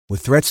With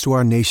threats to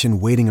our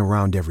nation waiting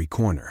around every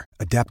corner,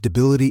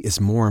 adaptability is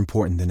more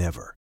important than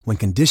ever. When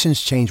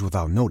conditions change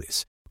without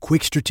notice,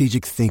 quick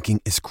strategic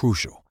thinking is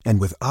crucial.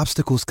 And with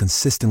obstacles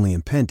consistently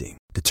impending,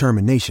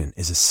 determination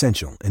is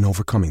essential in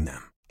overcoming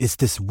them. It's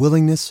this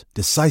willingness,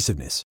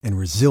 decisiveness, and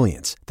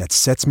resilience that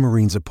sets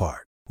Marines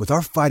apart. With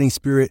our fighting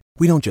spirit,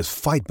 we don't just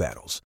fight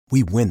battles,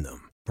 we win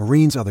them.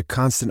 Marines are the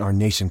constant our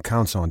nation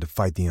counts on to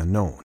fight the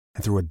unknown.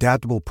 And through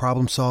adaptable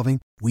problem solving,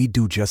 we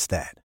do just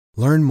that.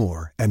 Learn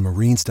more at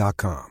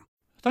marines.com.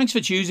 Thanks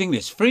for choosing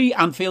this free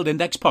Anfield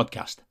Index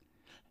podcast.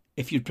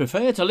 If you'd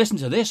prefer to listen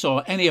to this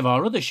or any of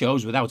our other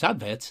shows without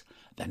adverts,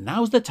 then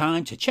now's the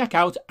time to check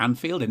out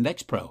Anfield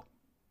Index Pro.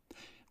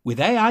 With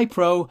AI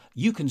Pro,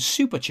 you can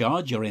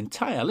supercharge your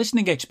entire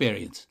listening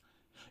experience.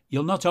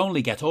 You'll not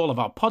only get all of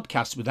our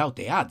podcasts without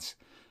the ads,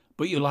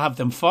 but you'll have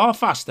them far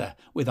faster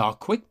with our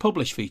Quick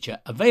Publish feature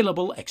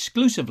available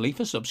exclusively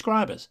for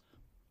subscribers.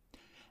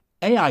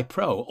 AI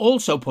Pro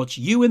also puts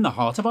you in the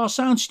heart of our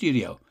sound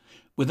studio,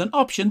 with an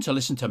option to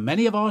listen to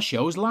many of our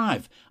shows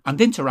live and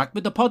interact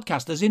with the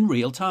podcasters in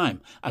real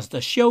time as the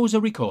shows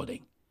are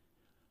recording.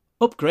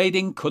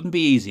 Upgrading couldn't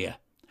be easier.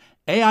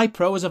 AI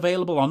Pro is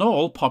available on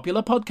all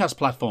popular podcast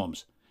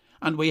platforms,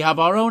 and we have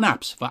our own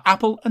apps for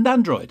Apple and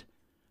Android.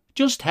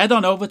 Just head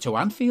on over to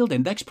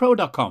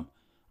AnfieldIndexPro.com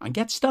and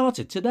get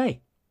started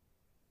today.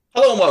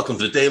 Hello and welcome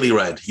to the Daily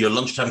Red, your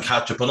lunchtime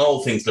catch-up on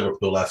all things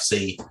Liverpool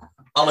FC,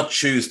 on a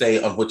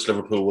Tuesday on which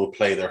Liverpool will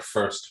play their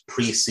first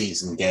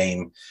pre-season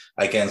game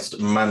against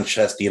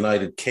Manchester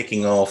United,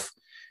 kicking off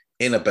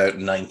in about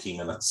 90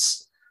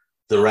 minutes.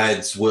 The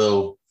Reds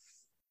will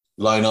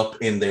line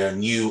up in their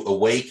new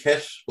away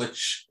kit,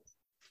 which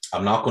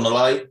I'm not going to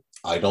lie,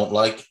 I don't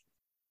like.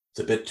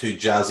 It's a bit too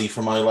jazzy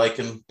for my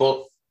liking,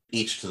 but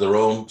each to their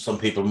own. Some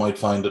people might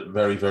find it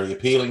very, very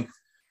appealing,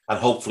 and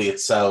hopefully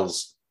it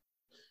sells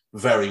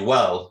very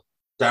well.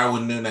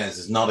 Darwin Núñez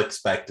is not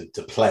expected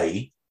to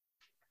play,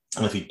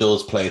 and if he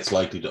does play, it's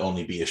likely to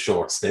only be a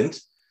short stint.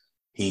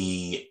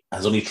 He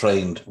has only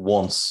trained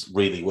once,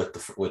 really, with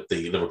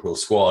the Liverpool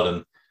squad,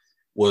 and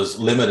was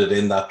limited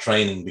in that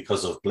training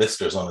because of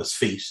blisters on his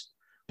feet.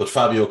 But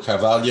Fabio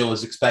Carvalho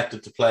is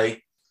expected to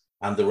play,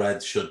 and the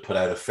Reds should put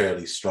out a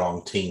fairly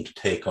strong team to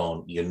take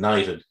on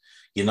United.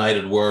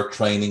 United were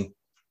training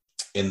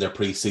in their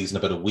pre-season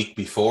about a week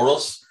before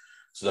us,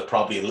 so they're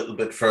probably a little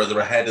bit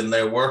further ahead in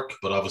their work,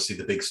 but obviously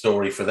the big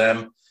story for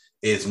them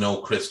is no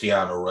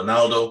Cristiano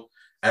Ronaldo.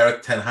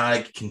 Erik ten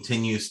Hag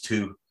continues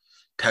to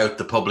tout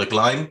the public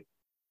line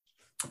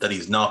that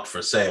he's not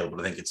for sale, but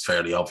I think it's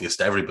fairly obvious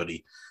to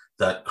everybody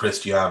that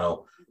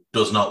Cristiano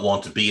does not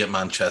want to be at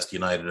Manchester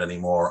United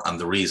anymore, and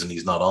the reason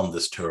he's not on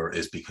this tour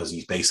is because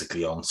he's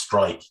basically on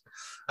strike.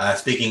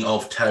 Speaking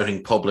of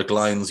touting public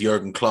lines,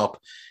 Jurgen Klopp,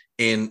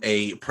 in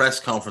a press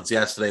conference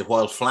yesterday,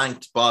 while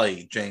flanked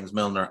by James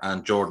Milner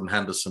and Jordan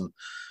Henderson,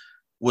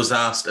 was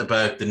asked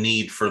about the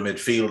need for a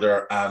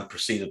midfielder and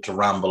proceeded to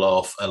ramble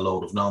off a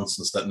load of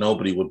nonsense that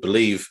nobody would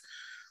believe,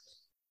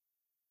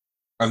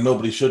 and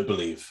nobody should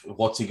believe.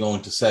 What's he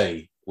going to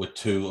say with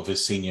two of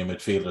his senior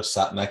midfielders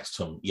sat next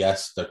to him?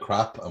 Yes, they're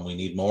crap and we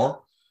need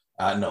more.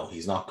 No,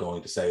 he's not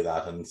going to say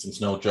that. And since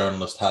no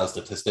journalist has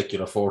the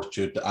testicular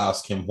fortitude to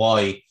ask him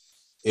why,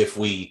 if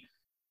we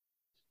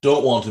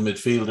don't want a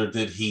midfielder,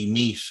 did he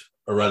meet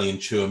Aurelien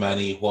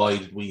Tchouameni? Why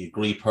did we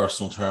agree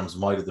personal terms?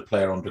 Why did the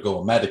player undergo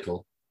a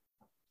medical?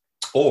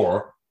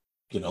 Or,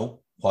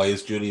 why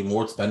is Julian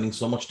Ward spending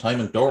so much time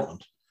in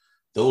Dortmund?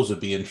 Those would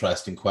be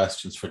interesting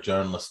questions for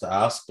journalists to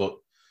ask, but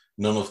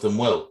none of them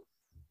will.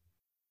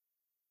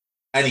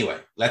 Anyway,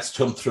 let's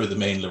jump through the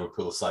main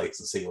Liverpool sites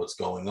and see what's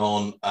going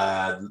on.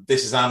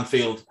 This is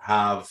Anfield,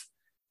 have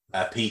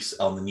a piece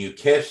on the new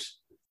kit.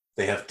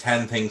 They have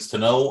 10 things to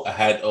know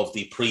ahead of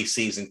the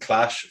pre-season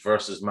clash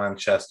versus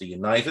Manchester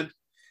United.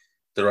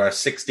 There are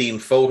 16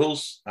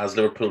 photos as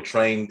Liverpool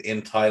trained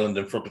in Thailand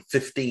in front of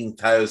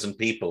 15,000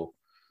 people,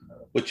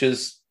 which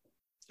is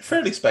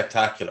fairly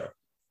spectacular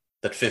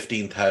that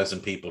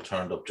 15,000 people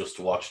turned up just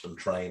to watch them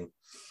train.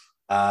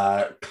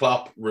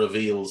 Klopp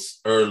reveals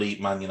early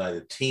Man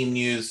United team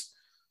news.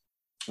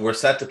 We're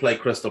set to play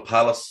Crystal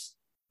Palace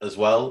as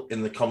well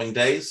in the coming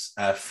days.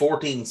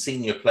 14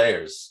 senior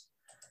players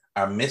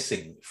are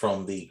missing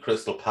from the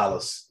Crystal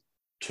Palace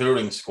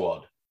touring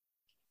squad,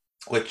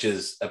 which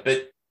is a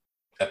bit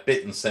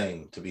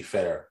insane, to be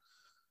fair.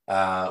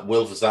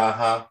 Wilf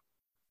Zaha,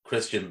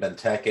 Christian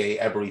Benteke,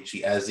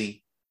 Eberechi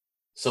Eze.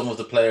 Some of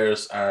the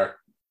players are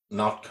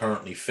not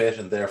currently fit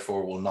and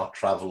therefore will not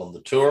travel on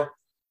the tour,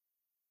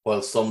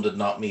 while some did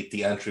not meet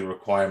the entry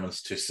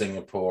requirements to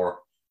Singapore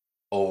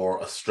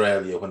or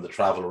Australia when the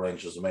travel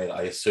arrangements were made.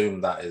 I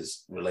assume that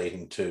is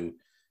relating to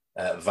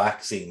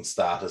vaccine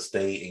status.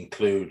 They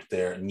include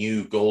their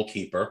new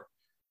goalkeeper,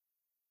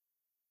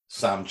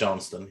 Sam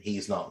Johnston.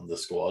 He's not in the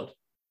squad.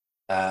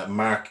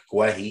 Mark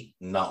Guehi,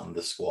 not in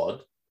the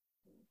squad.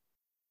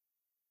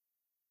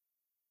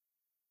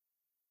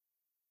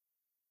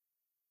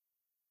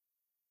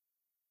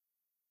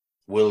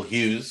 Will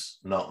Hughes,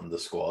 not in the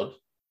squad.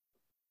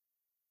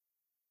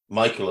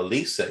 Michael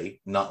Olise,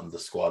 not in the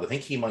squad. I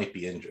think he might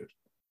be injured.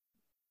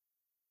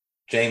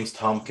 James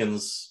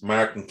Tompkins,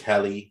 Martin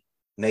Kelly,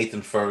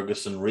 Nathan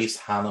Ferguson, Reese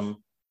Hannum,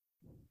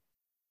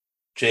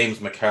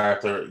 James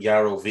MacArthur,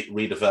 Yarrow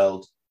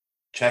Riedeveld,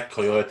 Czech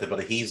Coyote,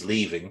 but he's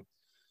leaving,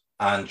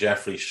 and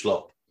Jeffrey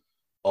Schlupp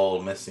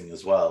all missing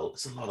as well.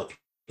 It's a lot of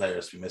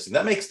players to be missing.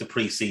 That makes the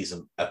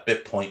preseason a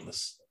bit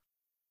pointless.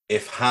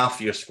 If half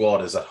your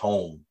squad is at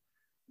home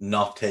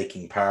not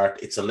taking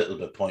part, it's a little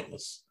bit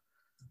pointless.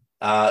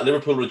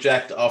 Liverpool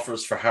reject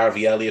offers for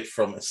Harvey Elliott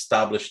from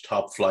established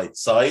top flight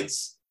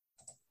sides.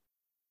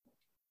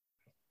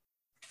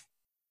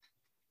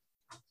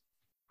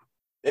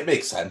 It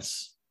makes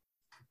sense.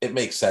 It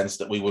makes sense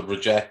that we would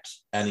reject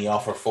any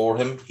offer for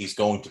him. He's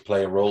going to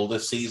play a role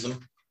this season.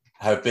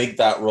 How big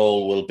that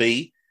role will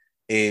be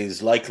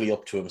is likely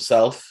up to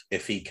himself.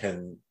 If he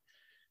can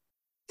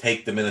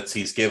take the minutes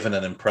he's given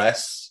and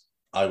impress,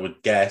 I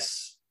would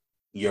guess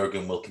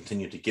Jurgen will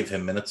continue to give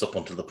him minutes up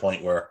until the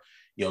point where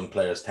young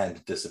players tend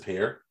to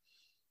disappear.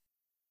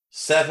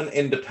 7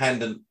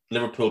 independent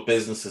Liverpool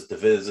businesses to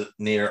visit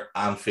near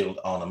Anfield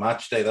on a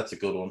match day. That's a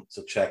good one,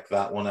 so check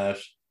that one out.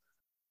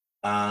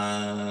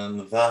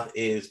 And that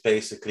is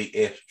basically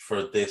it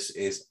for This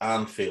Is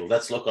Anfield.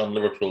 Let's look on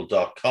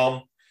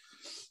Liverpool.com.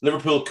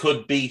 Liverpool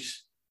could beat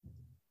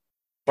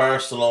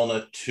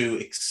Barcelona to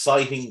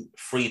exciting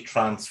free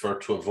transfer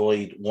to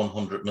avoid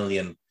 100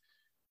 million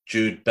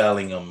Jude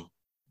Bellingham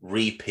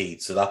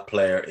repeat. So that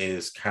player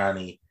is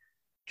Carney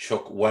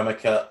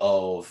Chukwuemeka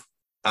of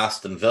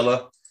Aston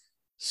Villa.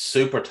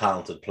 Super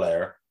talented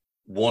player.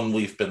 One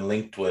we've been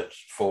linked with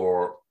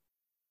for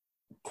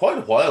quite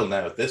a while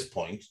now at this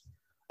point.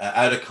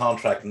 Out of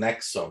contract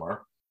next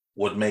summer,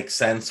 would make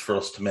sense for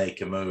us to make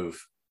a move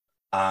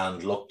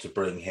and look to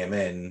bring him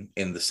in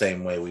the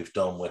same way we've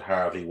done with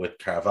Harvey, with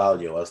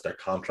Carvalho, as their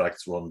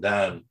contracts run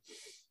down,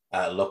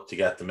 look to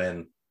get them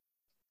in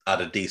at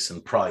a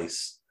decent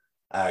price.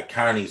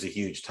 Carney's a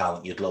huge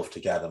talent. You'd love to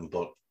get him,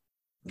 but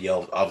you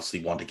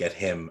obviously want to get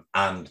him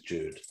and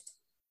Jude.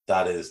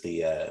 That is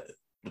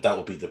that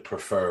would be the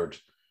preferred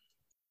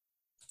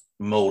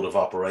mode of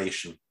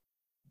operation.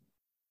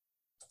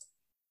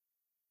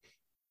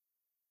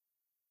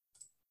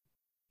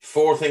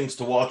 Four things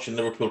to watch in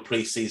Liverpool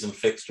pre-season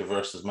fixture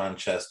versus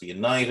Manchester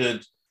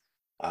United.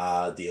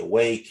 The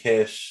away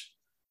kit,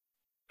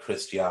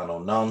 Cristiano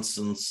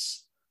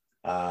nonsense,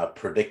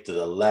 predicted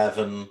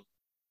 11.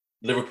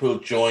 Liverpool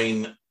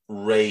join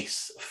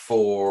race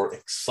for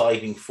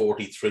exciting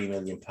 £43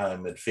 million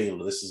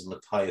midfielder. This is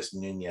Matheus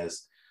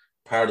Nunes,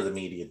 part of the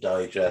Media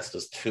Digest.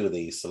 There's 2 of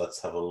these, so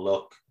let's have a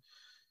look.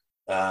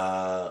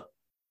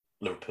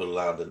 Liverpool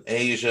land in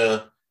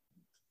Asia.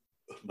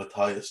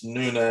 Matheus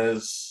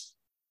Nunes.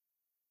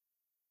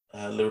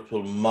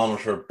 Liverpool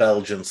monitor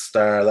Belgian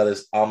star. That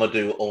is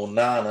Amadou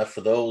Onana. For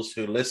those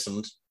who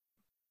listened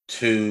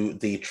to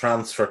the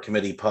Transfer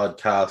Committee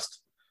podcast,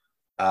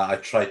 I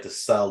tried to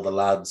sell the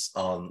lads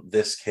on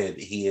this kid.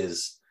 He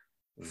is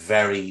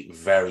very,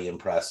 very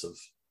impressive.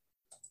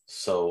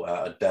 So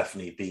I'd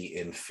definitely be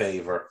in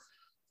favour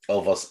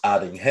of us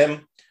adding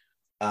him.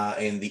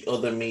 In the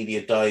other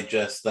Media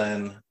Digest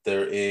then,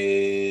 there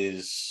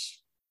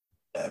is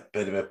a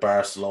bit about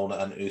Barcelona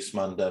and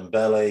Ousmane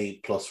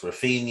Dembele plus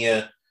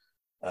Rafinha.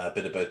 A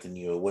bit about the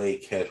new away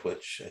kit,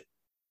 which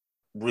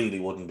really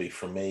wouldn't be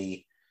for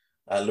me.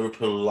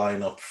 Liverpool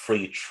lineup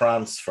free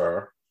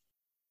transfer.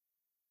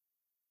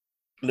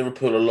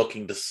 Liverpool are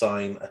looking to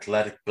sign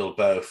Athletic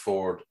Bilbao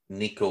forward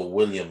Nico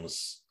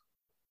Williams.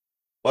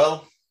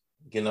 Well,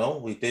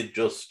 we did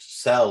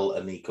just sell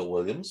a Nico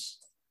Williams.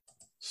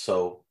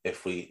 So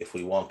if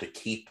we want to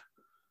keep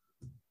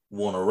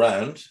one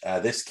around,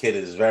 this kid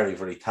is very,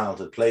 very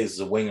talented. Plays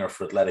as a winger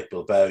for Athletic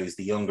Bilbao. He's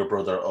the younger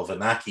brother of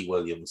Inaki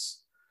Williams.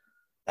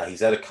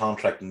 He's out of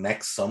contract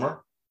next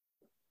summer,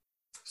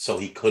 so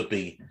he could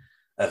be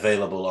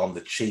available on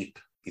the cheap.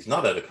 He's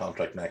not out of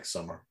contract next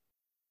summer.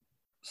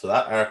 So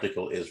that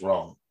article is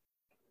wrong.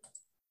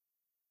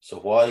 So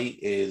why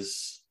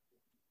is...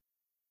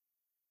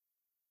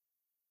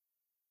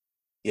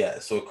 Yeah,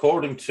 so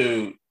according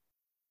to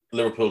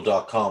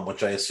Liverpool.com,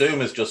 which I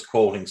assume is just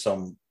quoting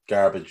some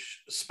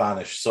garbage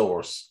Spanish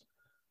source,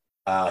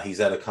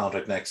 he's out of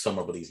contract next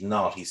summer, but he's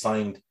not. He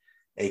signed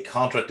a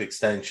contract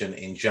extension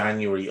in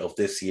January of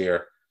this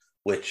year,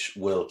 which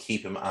will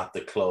keep him at the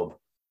club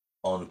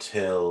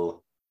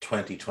until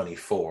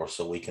 2024.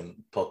 So we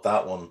can put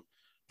that one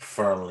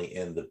firmly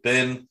in the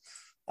bin.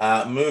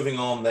 Moving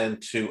on then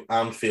to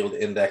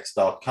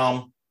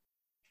AnfieldIndex.com.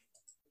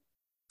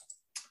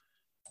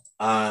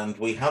 And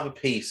we have a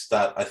piece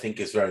that I think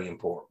is very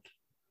important.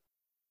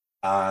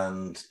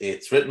 And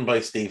it's written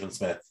by Stephen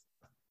Smith,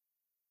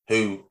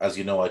 who, as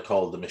you know, I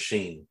call the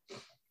machine.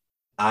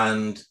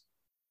 And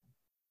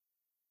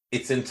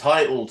it's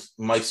entitled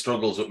My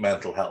Struggles with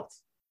Mental Health.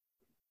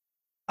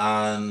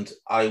 And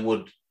I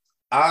would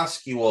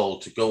ask you all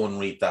to go and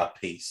read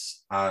that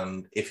piece.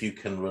 And if you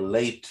can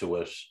relate to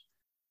it,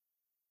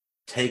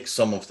 take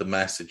some of the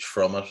message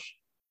from it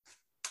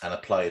and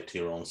apply it to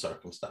your own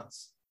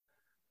circumstance.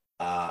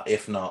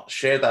 If not,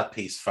 share that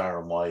piece far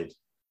and wide.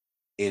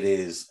 It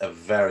is a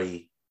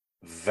very,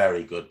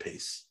 very good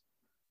piece.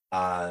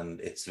 and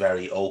it's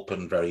very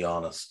open, very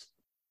honest.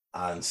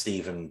 And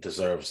Stephen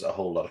deserves a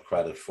whole lot of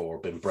credit for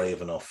being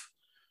brave enough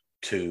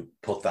to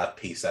put that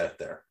piece out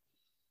there.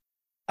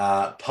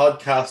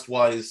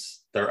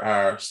 Podcast-wise, there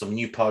are some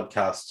new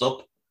podcasts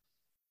up.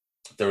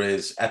 There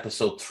is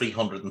episode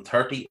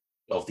 330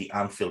 of the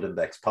Anfield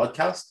Index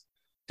podcast.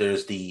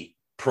 There's the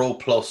Pro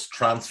Plus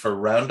Transfer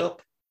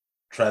Roundup,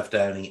 Trev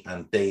Downey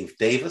and Dave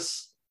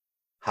Davis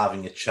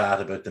having a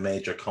chat about the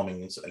major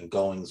comings and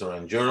goings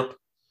around Europe.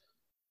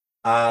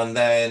 And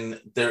then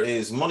there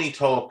is Money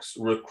Talks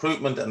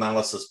Recruitment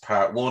Analysis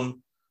Part 1,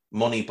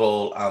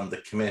 Moneyball and the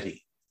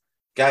Committee.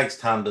 Gags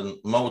Tandon,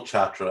 Mo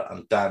Chatra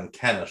and Dan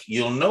Kennett.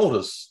 You'll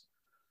notice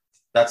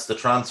that's the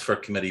Transfer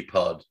Committee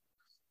pod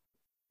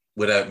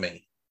without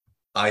me.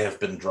 I have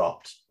been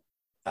dropped.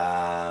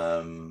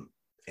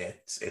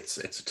 It's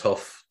a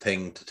tough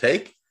thing to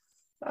take,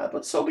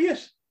 but so be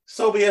it.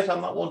 So be it.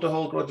 I'm not one to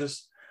hold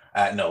grudges.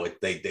 No, it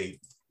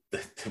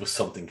was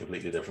something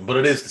completely different, but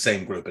it is the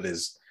same group. It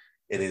is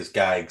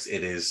Gags,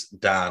 it is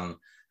Dan,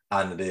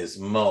 and it is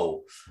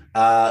Mo.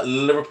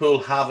 Liverpool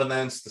have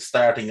announced the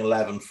starting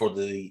 11 for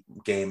the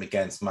game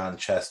against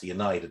Manchester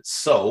United.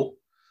 So,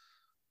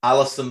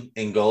 Alisson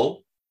in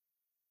goal,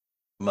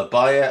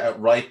 Mabaya at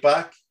right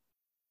back,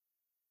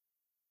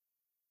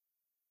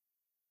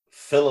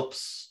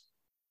 Phillips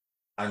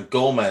and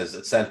Gomez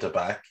at centre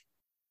back,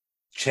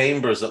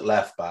 Chambers at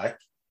left back,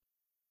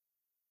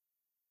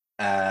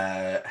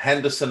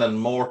 Henderson and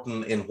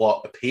Morton in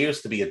what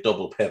appears to be a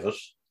double pivot,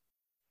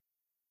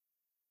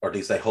 or at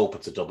least I hope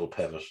it's a double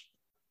pivot.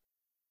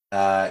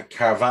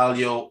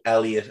 Carvalho,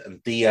 Elliott,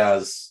 and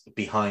Diaz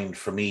behind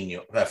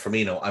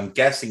Firmino. I'm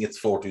guessing it's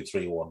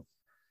 4-2-3-1.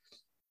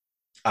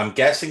 I'm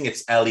guessing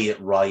it's Elliott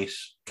right,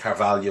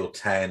 Carvalho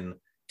 10,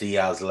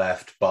 Diaz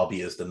left,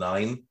 Bobby is the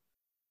 9.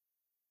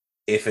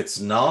 If it's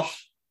not,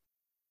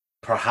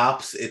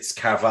 perhaps it's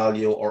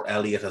Carvalho or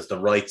Elliott as the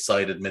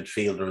right-sided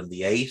midfielder in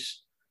the 8,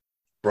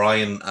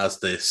 Brian as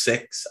the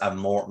 6, and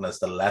Morton as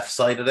the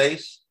left-sided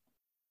 8.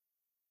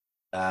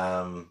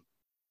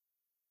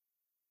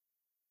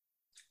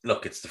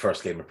 Look, it's the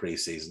first game of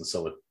pre-season,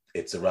 so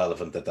it's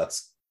irrelevant that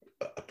that's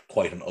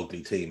quite an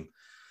ugly team.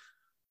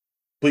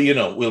 But,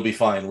 we'll be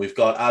fine. We've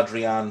got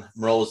Adrian,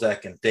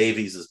 Mrozek, and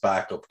Davies as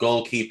backup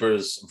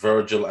goalkeepers,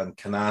 Virgil and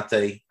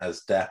Kanate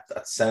as depth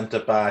at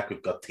centre-back.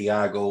 We've got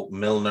Thiago,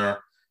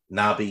 Milner,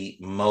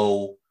 Naby,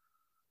 Mo,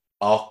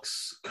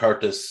 Ox,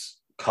 Curtis,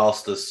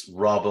 Costas,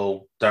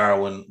 Robbo,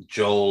 Darwin,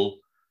 Joel,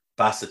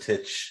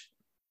 Basetic,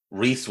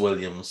 Reece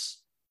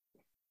Williams,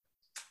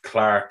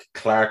 Clark,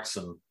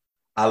 Clarkson,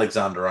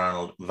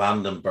 Alexander-Arnold,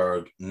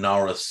 Vandenberg,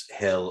 Norris,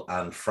 Hill,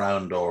 and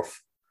Fraundorf,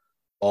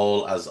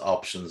 all as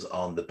options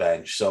on the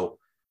bench. So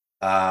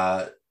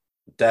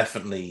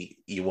definitely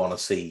you want to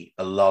see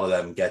a lot of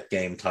them get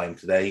game time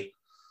today.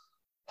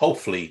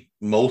 Hopefully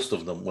most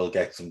of them will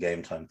get some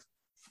game time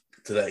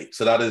today.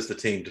 So that is the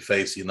team to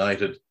face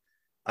United.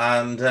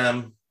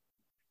 And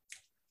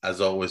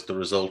as always, the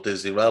result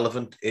is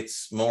irrelevant.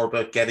 It's more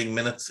about getting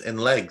minutes in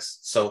legs.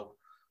 So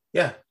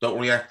yeah, don't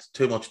react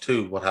too much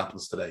to what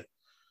happens today.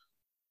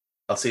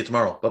 I'll see you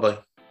tomorrow. Bye-bye.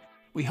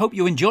 We hope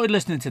you enjoyed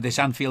listening to this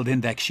Anfield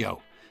Index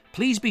show.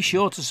 Please be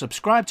sure to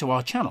subscribe to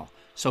our channel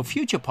so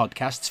future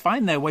podcasts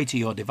find their way to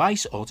your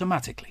device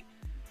automatically.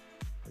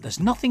 There's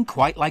nothing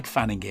quite like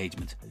fan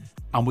engagement,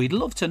 and we'd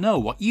love to know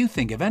what you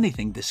think of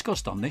anything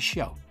discussed on this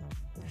show.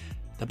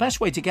 The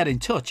best way to get in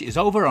touch is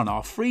over on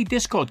our free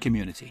Discord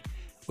community,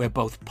 where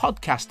both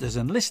podcasters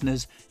and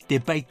listeners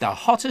debate the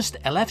hottest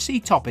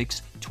LFC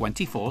topics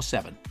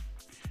 24/7.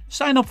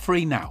 Sign up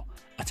free now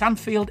at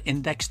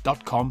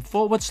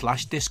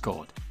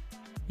AnfieldIndex.com/Discord.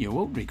 You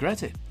won't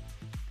regret it.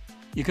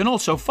 You can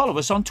also follow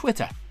us on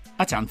Twitter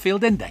at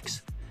Anfield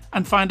Index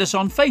and find us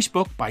on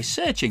Facebook by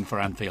searching for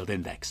Anfield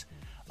Index.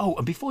 Oh,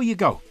 and before you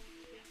go,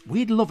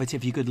 we'd love it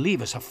if you could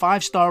leave us a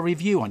 5-star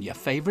review on your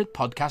favourite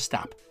podcast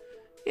app.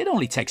 It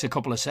only takes a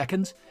couple of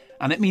seconds,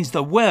 and it means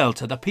the world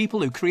to the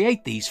people who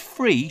create these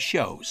free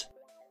shows.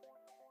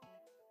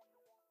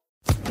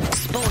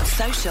 Sports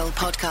Social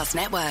Podcast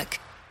Network.